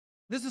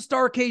This is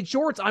Starcade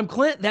Shorts. I'm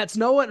Clint, that's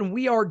Noah, and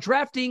we are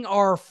drafting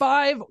our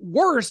 5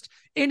 worst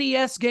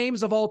NES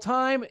games of all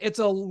time. It's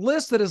a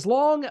list that is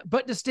long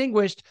but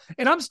distinguished,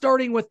 and I'm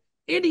starting with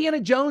Indiana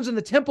Jones and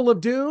the Temple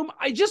of Doom.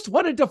 I just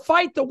wanted to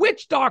fight the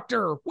witch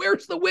doctor.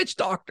 Where's the witch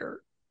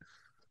doctor?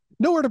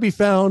 Nowhere to be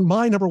found.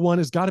 My number one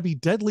has got to be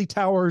Deadly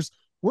Towers.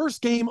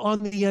 Worst game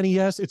on the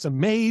NES. It's a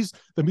maze.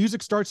 The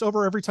music starts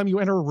over every time you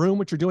enter a room,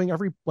 which you're doing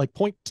every like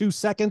 0.2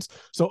 seconds.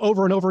 So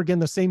over and over again,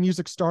 the same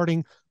music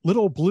starting,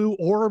 little blue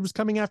orbs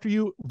coming after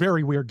you.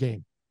 Very weird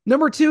game.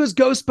 Number 2 is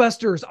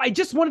Ghostbusters. I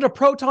just wanted a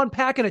proton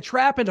pack and a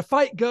trap and to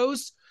fight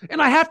ghosts,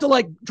 and I have to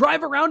like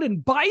drive around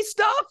and buy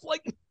stuff.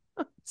 Like,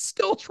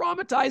 still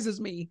traumatizes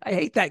me. I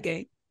hate that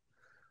game.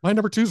 My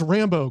number 2 is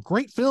Rambo.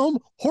 Great film,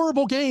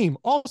 horrible game.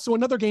 Also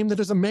another game that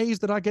is a maze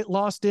that I get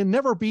lost in.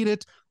 Never beat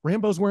it.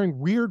 Rambo's wearing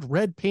weird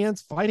red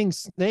pants, fighting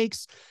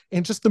snakes,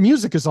 and just the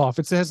music is off.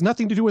 It has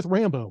nothing to do with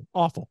Rambo.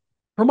 Awful.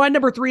 For my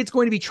number 3, it's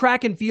going to be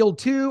Track and Field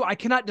 2. I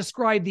cannot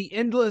describe the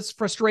endless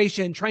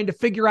frustration trying to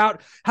figure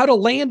out how to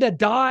land a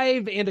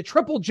dive and a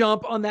triple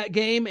jump on that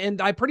game,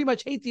 and I pretty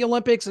much hate the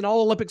Olympics and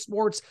all Olympic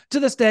sports to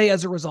this day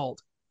as a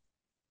result.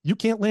 You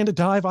can't land a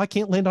dive. I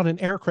can't land on an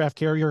aircraft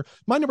carrier.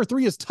 My number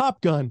 3 is Top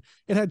Gun.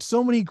 It had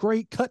so many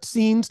great cut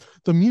scenes,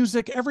 the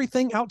music,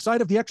 everything outside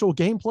of the actual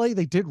gameplay.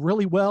 They did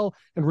really well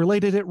and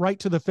related it right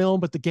to the film,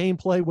 but the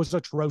gameplay was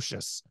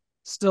atrocious.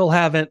 Still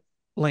haven't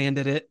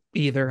landed it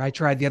either. I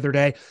tried the other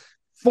day.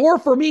 4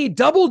 for me,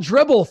 Double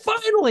Dribble.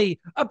 Finally,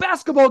 a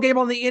basketball game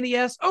on the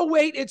NES. Oh,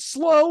 wait, it's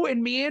slow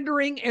and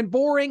meandering and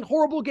boring,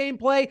 horrible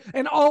gameplay,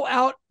 and all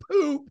out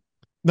poop.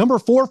 Number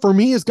 4 for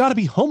me has got to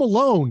be Home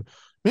Alone.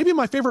 Maybe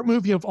my favorite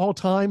movie of all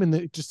time, and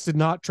it just did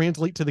not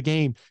translate to the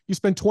game. You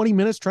spend 20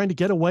 minutes trying to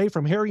get away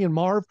from Harry and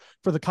Marv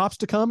for the cops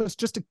to come. It's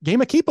just a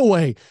game of keep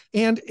away,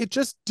 and it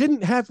just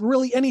didn't have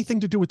really anything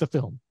to do with the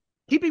film.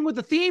 Keeping with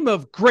the theme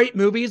of great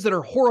movies that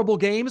are horrible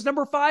games,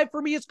 number 5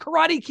 for me is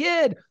Karate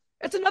Kid.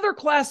 It's another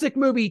classic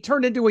movie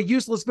turned into a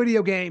useless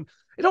video game.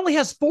 It only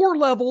has 4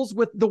 levels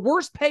with the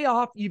worst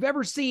payoff you've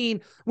ever seen.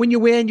 When you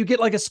win, you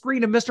get like a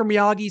screen of Mr.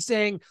 Miyagi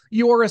saying,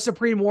 "You are a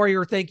supreme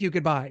warrior. Thank you.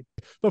 Goodbye."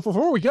 But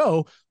before we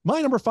go,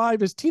 my number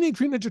 5 is Teenage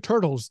Mutant Ninja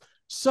Turtles.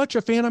 Such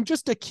a fan. I'm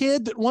just a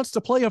kid that wants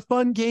to play a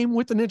fun game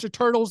with the Ninja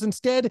Turtles.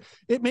 Instead,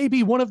 it may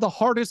be one of the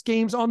hardest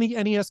games on the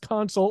NES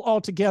console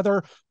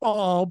altogether.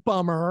 Oh,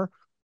 bummer.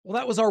 Well,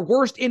 that was our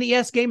worst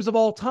NES games of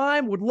all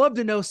time. Would love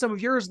to know some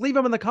of yours. Leave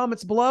them in the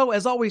comments below.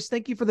 As always,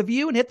 thank you for the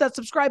view and hit that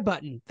subscribe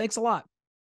button. Thanks a lot.